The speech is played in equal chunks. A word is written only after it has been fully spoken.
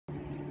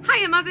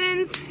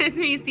Muffins, it's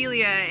me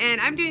Celia,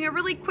 and I'm doing a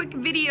really quick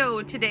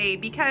video today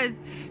because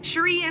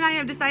Cherie and I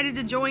have decided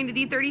to join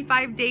the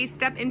 35-day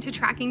Step Into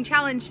Tracking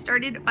Challenge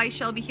started by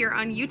Shelby here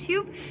on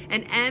YouTube,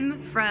 and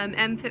M from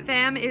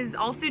FitFam is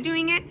also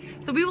doing it.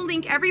 So we will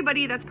link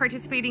everybody that's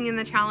participating in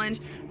the challenge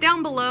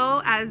down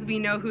below as we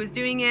know who's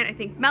doing it. I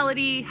think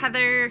Melody,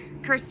 Heather,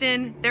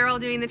 Kirsten, they're all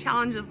doing the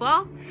challenge as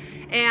well.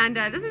 And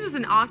this is just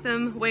an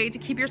awesome way to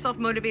keep yourself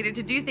motivated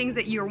to do things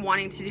that you're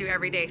wanting to do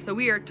every day. So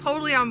we are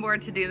totally on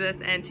board to do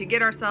this and to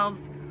get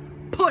ourselves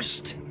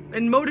pushed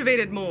and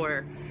motivated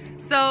more.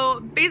 So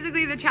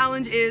basically the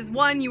challenge is,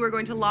 one, you are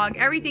going to log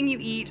everything you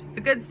eat,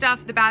 the good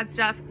stuff, the bad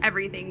stuff,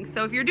 everything.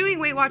 So if you're doing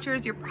Weight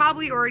Watchers, you're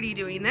probably already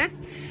doing this.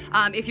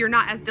 If you're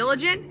not as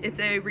diligent, it's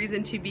a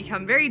reason to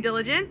become very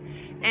diligent.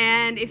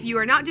 And if you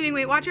are not doing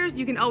Weight Watchers,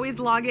 you can always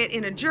log it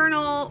in a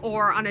journal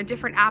or on a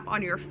different app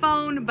on your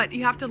phone, but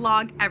you have to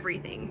log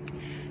everything.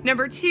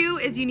 Number two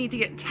is you need to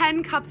get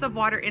 10 cups of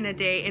water in a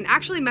day, and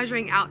actually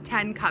measuring out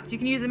 10 cups. You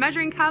can use a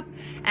measuring cup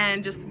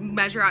and just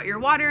measure out your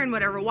water in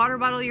whatever water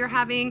bottle you're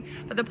having,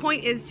 but the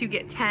point is to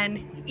get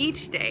 10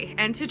 each day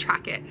and to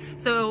track it.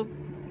 So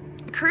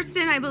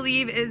Kirsten, I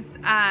believe, is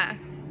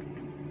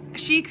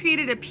she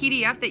created a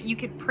PDF that you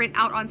could print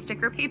out on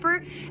sticker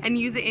paper and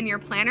use it in your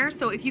planner.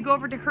 So if you go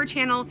over to her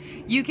channel,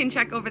 you can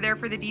check over there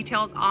for the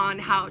details on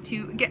how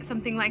to get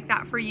something like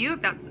that for you,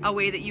 if that's a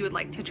way that you would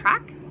like to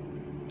track.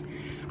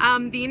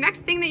 The next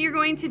thing that you're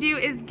going to do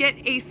is get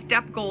a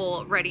step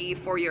goal ready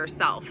for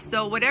yourself.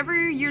 So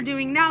whatever you're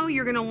doing now,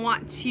 you're going to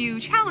want to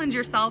challenge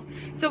yourself.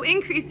 So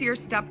increase your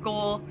step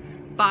goal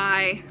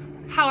by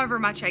however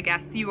much, I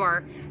guess, you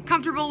are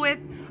comfortable with.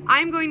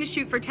 I'm going to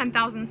shoot for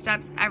 10,000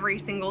 steps every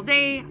single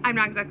day. I'm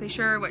not exactly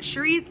sure what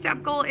Cherie's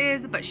step goal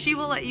is, but she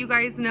will let you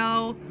guys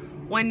know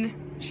when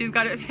she's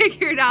got it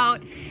figured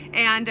out.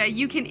 And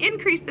you can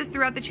increase this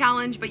throughout the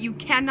challenge, but you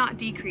cannot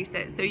decrease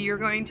it. So you're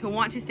going to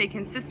want to stay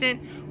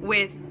consistent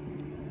with,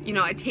 you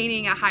know,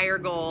 attaining a higher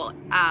goal.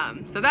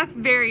 So that's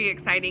very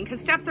exciting because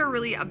steps are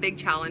really a big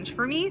challenge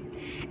for me.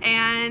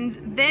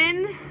 And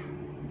then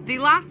the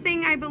last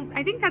thing,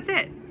 I think that's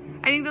it.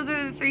 I think those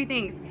are the three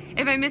things.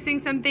 If I'm missing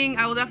something,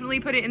 I will definitely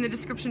put it in the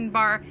description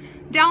bar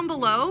down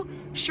below.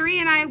 Cherie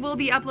and I will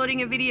be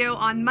uploading a video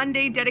on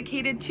Monday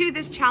dedicated to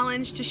this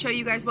challenge to show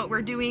you guys what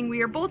we're doing.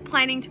 We are both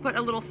planning to put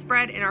a little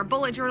spread in our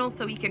bullet journal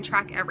so we can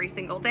track every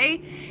single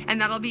day,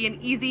 and that'll be an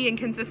easy and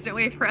consistent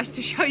way for us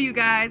to show you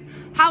guys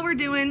how we're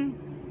doing,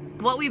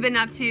 what we've been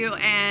up to,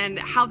 and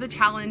how the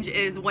challenge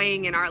is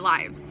weighing in our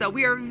lives. So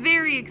we are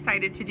very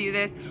excited to do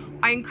this.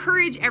 I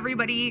encourage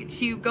everybody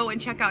to go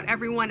and check out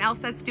everyone else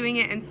that's doing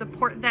it and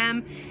support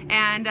them,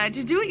 and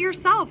to do it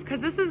yourself, because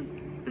this is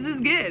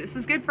good. This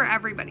is good for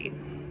everybody.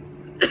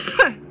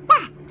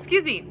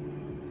 Excuse me.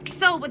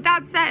 So with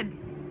that said,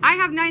 I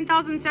have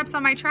 9,000 steps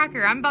on my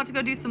tracker. I'm about to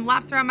go do some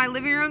laps around my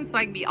living room so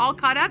I can be all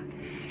caught up.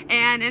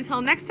 And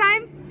until next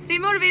time, stay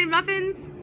motivated, Muffins.